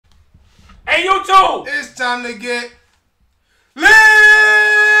YouTube? It's time to get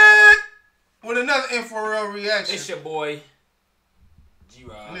lit with another Info reaction. It's your boy,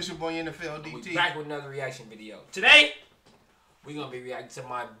 G-Rob. And it's your boy, NFL DT. We're back with another reaction video. Today, we're going to be reacting to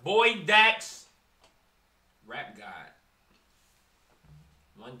my boy Dax, Rap God.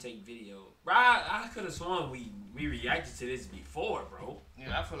 One take video. Bro, I could have sworn we reacted to this before, bro.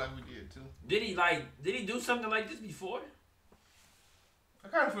 Yeah, I feel like we did too. Did he do something like this before? I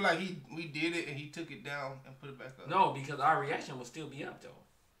kind of feel like we did it and he took it down and put it back up. No, because our reaction will still be up though.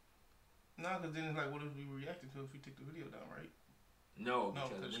 No, because then it's like, what if we reacted to if we took the video down, right? No,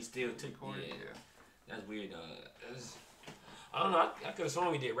 because we still took it. Yeah. That's weird. I don't know. I could have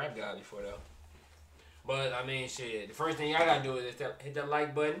sworn we did Rap God before though. But I mean, shit. The first thing y'all gotta do is hit that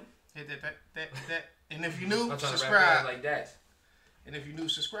like button. Hit that. And if you new, I'm trying subscribe. to rap like that. And if you new,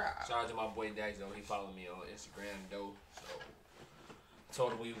 subscribe. Shout out to my boy Dax though. He followed me on Instagram though. So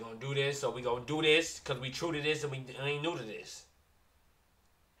told him we were gonna do this. So we gonna do this because we true to this and we ain't new to this.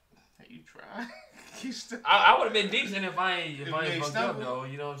 Hey, you try. You still. I would have been decent if I ain't fucked up stumble. though.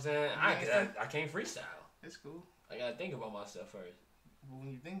 You know what I'm saying? I can't freestyle. It's cool. I gotta think about myself first. But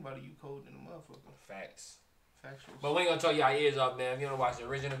when you think about it, you cold in the motherfucker. Facts. Factual. But we ain't gonna tell y'all ears off, man. If you wanna watch the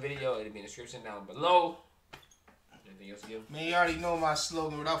original video, it'll be in the description down below. Anything else to give? Man, you already know my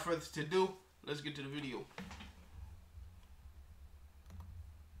slogan. Without further ado, let's get to the video.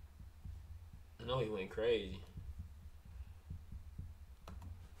 I know he went crazy.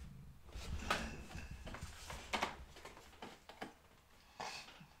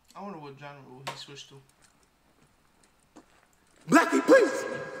 I wonder what genre he switched to. Blackie, please,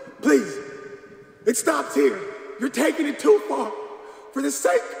 please. It stops here. You're taking it too far. For the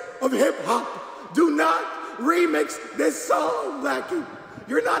sake of hip hop, do not remix this song, Blackie.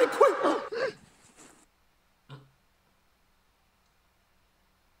 You're not equipped.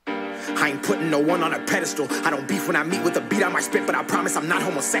 I ain't putting no one on a pedestal. I don't beef when I meet with a beat on my spit, but I promise I'm not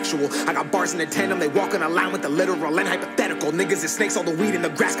homosexual. I got bars in the tandem, they walk in a line with the literal and hypothetical. Niggas is snakes, all the weed in the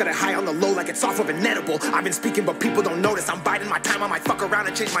grass, got it high on the low like it's off of an edible. I've been speaking, but people don't notice. I'm biding my time, I might fuck around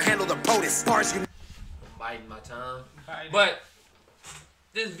and change my handle to POTUS. Bars, you. Biding my time. But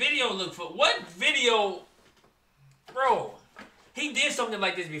this video look for what video, bro? He did something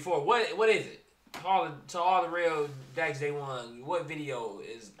like this before. What is it? To all the real Dax Day One, what video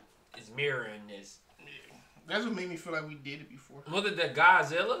is mirroring this? That's what made me feel like we did it before. Was it the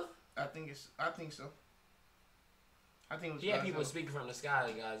Godzilla? I think so. I think it was. Yeah, Godzilla. people speaking from the sky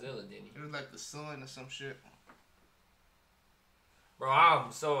like Godzilla, didn't he? It was like the sun or some shit.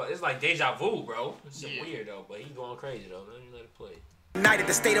 Bro, so it's like deja vu, bro. It's weird though, but he going crazy though. Let it play. United,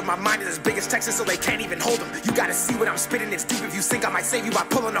 the state of my mind is as big as Texas, so they can't even hold them. You gotta see what I'm spitting, it's deep. If you sink, I might save you by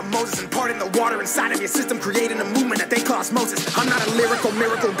pulling a Moses and parting the water inside of your system, creating a movement that they call osmosis. I'm not a lyrical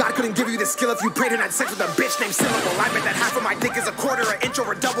miracle. God couldn't give you the skill if you prayed and had sex with a bitch named Syllable. I bet that half of my dick is a quarter, an inch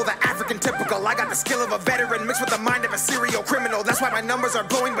over double the African typical. I got the skill of a veteran mixed with the mind of a serial criminal. That's why my numbers are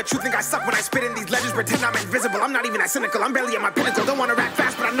blowing, but you think I suck when I spit in these legends. Pretend I'm invisible. I'm not even that cynical. I'm barely at my pinnacle. Don't wanna rap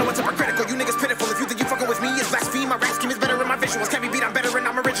fast, but I know it's hypocritical. You niggas pitiful. If you think you fucking with me, it's blaspheme. My rap scheme is better in my visuals. Can't be beat, I'm better and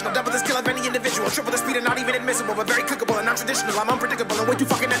I'm original. Double the skill of any individual, triple the speed and not even admissible, but very cookable and non-traditional. I'm unpredictable and way too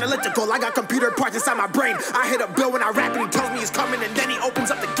fucking analytical. I got computer parts inside my brain. I hit a bill when I rap and he tells me he's coming and then he opens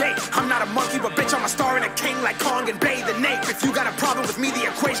up the gate. I'm not a monkey, but bitch, I'm a star and a king like Kong and Bay the Nape. If you got a problem with me, the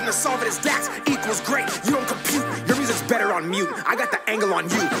equation to solve it is Dax equals great. You don't compute, your music's better on mute. I got the angle on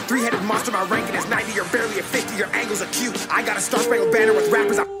you. Three-headed monster, my ranking is 90, you're barely at 50, your angle's acute. I got a star-spangled banner with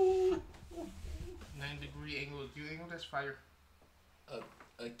rappers. 9-degree angle, acute angle, that's fire.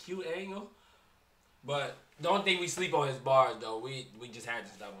 A cute angle, but don't think we sleep on his bars though. We just had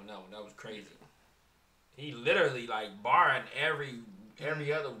to stop on that one. That was crazy. He literally like barring every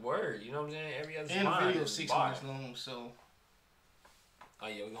other word. You know what I'm saying? Every other. And the video 6 minutes long, so. Oh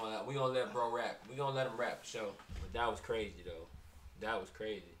yeah, we gonna let bro rap. We gonna let him rap. So, but that was crazy though. That was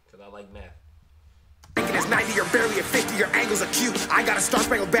crazy because I like math. It's 90, you're barely at 50, your angle's acute. I got a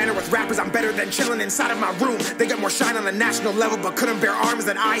star-spangled banner with rappers, I'm better than chilling inside of my room. They got more shine on the national level, but couldn't bear arms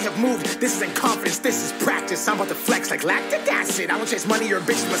than I have moved. This isn't confidence, this is practice. I'm about to flex like lactic acid. I don't chase money or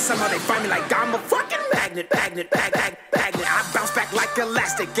bitches, but somehow they find me like I'm a fucking magnet. I bounce back like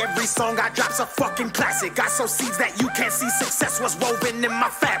elastic. Every song I drop's a fucking classic. I sow seeds that you can't see. Success was woven in my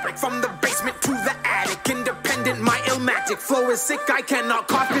fabric. From the basement to the attic. Independent, my illmatic. Flow is sick, I cannot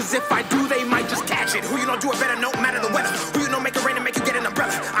cough, cause if I do, they might just catch it. Who you know do it better, no matter the weather. Who you know make it rain and make you get an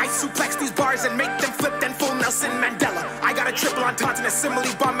umbrella. I suplex these bars and make them flip, then full Nelson Mandela. I got a triple entendre and a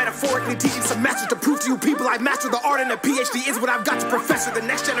simile bar, metaphorically teaching some masters to prove to you people I've mastered the art, and a PhD is what I've got to professor. The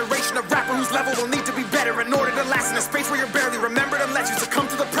next generation of rapper whose level will need to be better in order to last in a space where you're barely remembered unless you succumb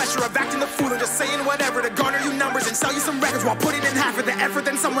to the pressure of acting the fool and just records while putting in half of the effort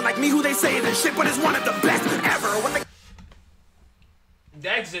than someone like me who they say isn't shit but is one of the best ever. What the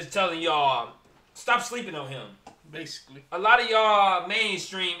Dax just telling y'all, stop sleeping on him. Basically. A lot of y'all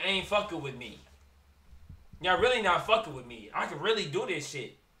mainstream ain't fucking with me. Y'all really not fucking with me. I can really do this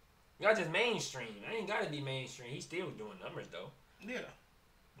shit. Y'all just mainstream. I ain't gotta be mainstream. He's still doing numbers though. Yeah.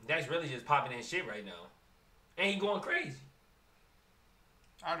 Dax really just popping in shit right now. And he going crazy.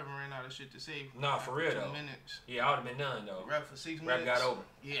 I'd have ran out of shit to say. Nah, for real 2 though. minutes. Yeah, I would have been done though. Rap for 6 minutes. Rap got over.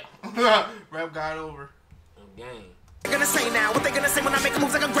 Yeah. Rap got over. Game. gonna say now? What they gonna say when I make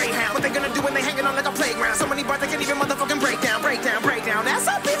moves like a greyhound? What they gonna do when they hanging on like a playground? So many bars they can't even motherfucking break down. That's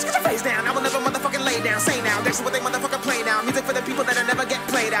all, bitch, get your face down. I will never motherfucking lay down. Say now, this is what they motherfucking play now. Music for the people that'll never get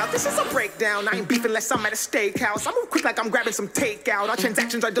played out. This is a breakdown. I ain't beefing unless I'm at a steakhouse. I move quick like I'm grabbing some takeout. All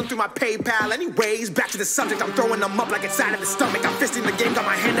transactions are done through my PayPal. Anyways, back to the subject. I'm throwing them up like it's out of the stomach. I'm fisting the game, got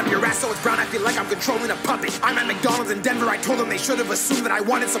my hand up your ass so it's brown. I feel like I'm controlling a puppet. I'm at McDonald's in Denver. I told them they should have assumed that I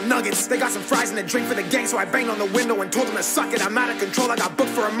wanted some nuggets. They got some fries and a drink for the gang, so I banged on the window and told them to suck it. I'm out of control. I got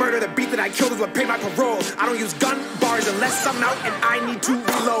booked for a murder. The beat that I killed is what paid my parole. I don't use gun bars unless I'm out and I need to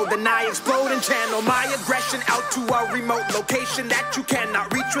reload. Then I explode and channel my aggression out to a remote location that you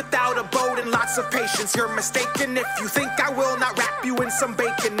cannot reach without a boat and lots of patience. You're mistaken if you think I will not wrap you in some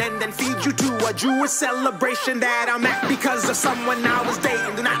bacon and then feed you to a Jewish celebration that I'm at because of someone I was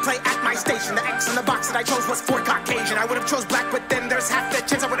dating. Do not play at my station. The X in the box that I chose was for Caucasian. I would have chose black, but then there's half the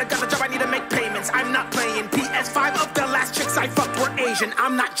chance I would have got the job. I need to make payments. I'm not playing PS5 of the last chicks I fucked were Asian.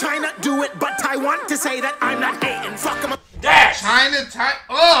 I'm not China, do it, but Taiwan to say that I'm not hating. Fuck them. Dax! China,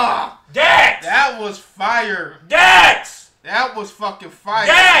 ugh! Dax! That was fire. Dax! That was fucking fire.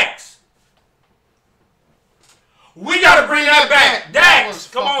 Dax! We gotta bring that back. That Dax! was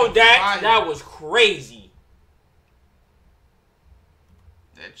Come on, fucking Dax. fire. That was crazy.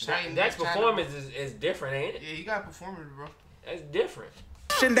 That China, Dax' China- performance is different, ain't it? Yeah, he got performance, bro. That's different.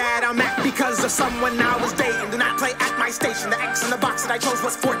 That I'm at because of someone I was dating. Do not play at my station. The X in the box that I chose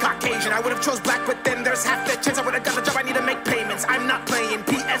was for Caucasian. I would have chose black, but then there's half the chance I would have got the job. I need to make payments. I'm not playing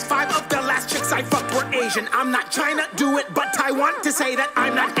PS5 of the last chicks I fucked were Asian. I'm not China, do it, but Taiwan to say that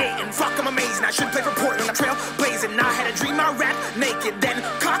I'm not hating. Fuck, I'm amazing. I should play for Portland. I'm trail blazing. I had a dream I rap naked, then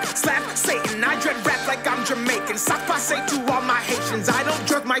cock slap Satan. I dread rap like I'm Jamaican. Sock passe to all my Haitians. I don't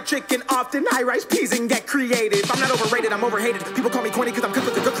jerk my chicken often. I rice peas and get creative. I'm not overrated, I'm overhated. People call me corny because I'm good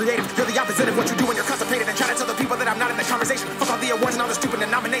looking, good creative. You're the opposite of what you do when you're constipated and try to tell the people that I'm not in the conversation. Fuck all the awards and all the stupid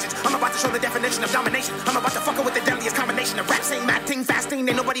nominations. I'm about to show the definition of domination. I'm about to fuck with the deadliest combination of rap, sing, matting, fasting.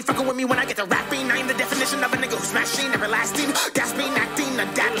 Ain't nobody fucking with me when I get to rapping. I am the definition of a nigga who's smashing, everlasting, gasping, acting,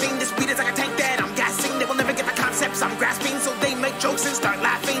 adapting. This beat is like a tank that I'm gassing. They will never get the concepts I'm grasping, so they make jokes and start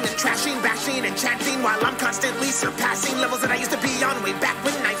laughing and trashing, bashing, and chanting while I'm constantly surpassing levels that I used to be on way back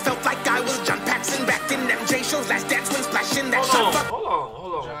when I felt like I was John Paxson back in MJ shows. Last dance when splashing that shot. Hold on.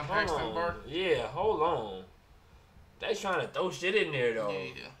 John Paxton bar? Yeah, hold on. They trying to throw shit in there though.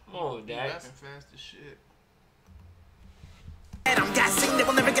 Yeah. Come on, He Dax. rapping fast as shit. And I'm gassing, they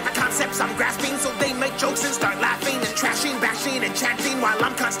will never get the concepts I'm grasping, so they make jokes and start laughing and trashing, bashing, and chanting while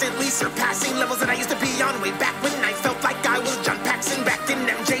I'm constantly surpassing levels that I used to be on way back when I felt like I was John Paxson back in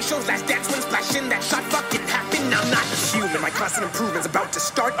MJ shows. Last dance when splashing that shot fucking happened. I'm not human, my constant improvement's about to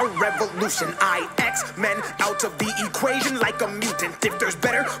start a revolution. I X-Men out of the equation like a mutant. If there's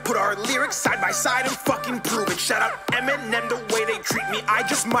better, put our lyrics side by side and fucking prove it. Shout out Eminem, the way they treat me, I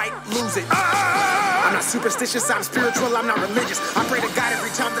just might lose it. I'm not superstitious, I'm spiritual, I'm not religious. I pray to God every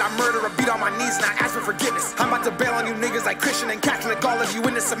time that I murder or beat on my knees and I ask for forgiveness. I'm about to bail on you niggas like Christian and Catholic, all of you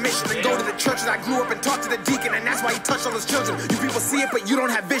into submission. And go to the church that I grew up and talk to the deacon, and that's why he touched all his children. You people see it, but you don't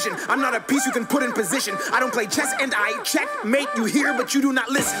have vision. I'm not a piece you can put in position. I don't play chess and I checkmate you here, but you do not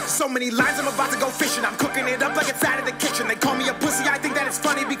listen. So many lines, I'm about to go fishing. I'm cooking it up like it's out of the kitchen. They call me a pussy, I think that it's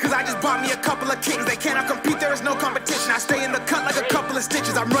funny because I just bought me a couple of kings. They cannot compete, there is no competition. I stay in the cut like a couple of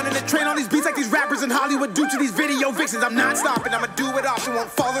stitches. I'm running the train on these beats like these rappers in Hollywood do to these video vixens. I'm not stopping, I'ma do it often. Won't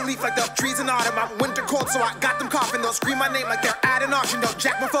fall a leaf like the trees in autumn. I'm winter cold, so I got them coughing. They'll scream my name like they're at an auction. They'll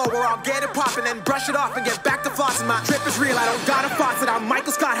jack my phone where I'll get it popping and brush it off and get back to flossing. My trip is real, I don't got a faucet. I'm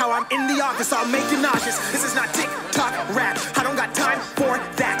Michael Scott, how I'm in the office. I'll make you nauseous. This is not TikTok rap. I don't got time for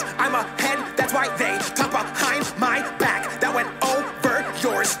that. I'm ahead, that's why they talk behind my back. That went over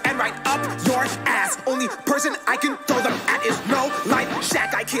yours and right up your ass. Only person I can throw them at is no light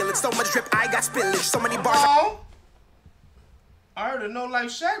shack. I kill it, so much drip, I got spillage. So many bars. Oh, I heard a No Life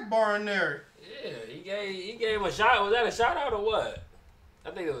Shaq bar in there. Yeah, he gave him a shot. Was that a shout out or what?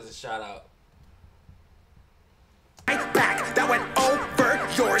 I think it was a shout out. Back, that went over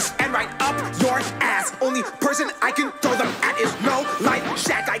yours and right up your ass. Only person I can throw them at is no life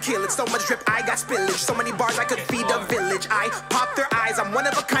shack. I kill it, so much drip, I got spillage. So many bars I could feed a village. I pop their eyes, I'm one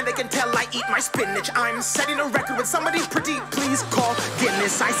of a kind, I can tell I eat my spinach. I'm setting a record with somebody pretty, please call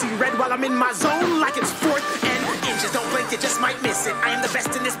Guinness. I see red while I'm in my zone like it's fourth and inches. Don't blink, you just might miss it. I am the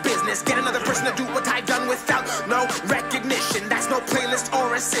best in this business. Get another person to do what I've done without no recognition. That's no playlist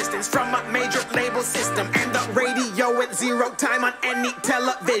or assistance from a major label system. And the radio at 0 time on any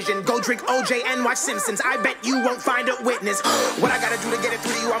television. Go drink OJ and watch Simpsons. I bet you won't find a witness. What I gotta do to get it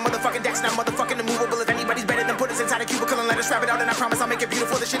through to you? I'm motherfucking Dex, now motherfucking immovable. If anybody's better than put us inside a cubicle and let us wrap it out, and I promise I'll make it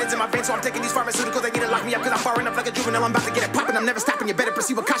beautiful. The shit is in my veins, so I'm taking these pharmaceuticals. They need to lock me up because I'm far enough like a juvenile. I'm about to get it popping. I'm never stopping. You better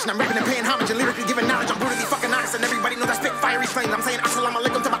proceed with caution. I'm rapping and paying homage and lyrically giving knowledge. I'm brutally fucking honest, and everybody knows I spit fiery flames. I'm saying assalamu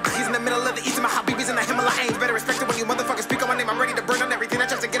alaikum to my ahis in the middle of the east, and my habibis in the Himalayas. Better respect it when you motherfuckers speak on my name. I'm ready to burn on everything that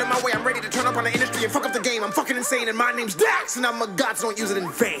tries to get in my way. I'm ready to turn up on the industry and fuck up the game. I'm fucking insane, and my name's Dax, and I'm a god, so don't use it in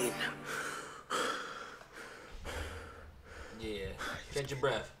vain. Yeah, catch your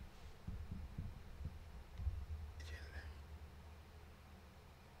breath.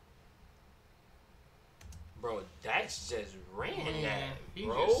 Bro, Dax just ran that,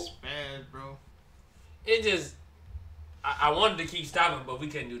 bro. He just spaz, bro. It just... I wanted to keep stopping, but we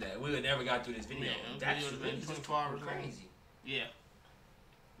couldn't do that. We would never got through this video. Yeah, Dax was video really been just 24 talking hours crazy. Yeah.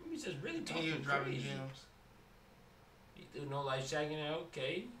 He was just really He talking was dropping crazy. gems. He do no life shagging that,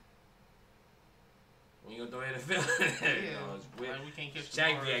 okay. When you gonna throw in the film? Yeah. No, it's weird. Like, we can't catch the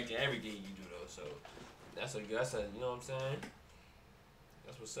Shag bars. react to everything you do though, so that's a you know what I'm saying?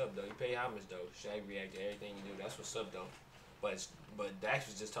 That's what's up though. You pay homage though. Shag react to everything you do. That's what's up though. But Dax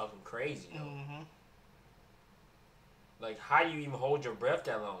was just talking crazy though. Mm-hmm. Like how you even hold your breath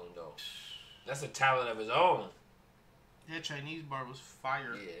that long though? That's a talent of his own. That Chinese bar was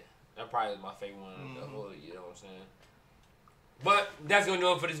fire. Yeah, that probably is my favorite one of the whole. You know what I'm saying? But that's gonna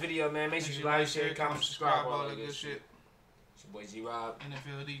do it for this video, man. Make sure you like, share, comment, subscribe, all that good shit. It's your boy G Rob.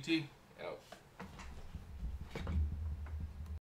 NFL DT. Out.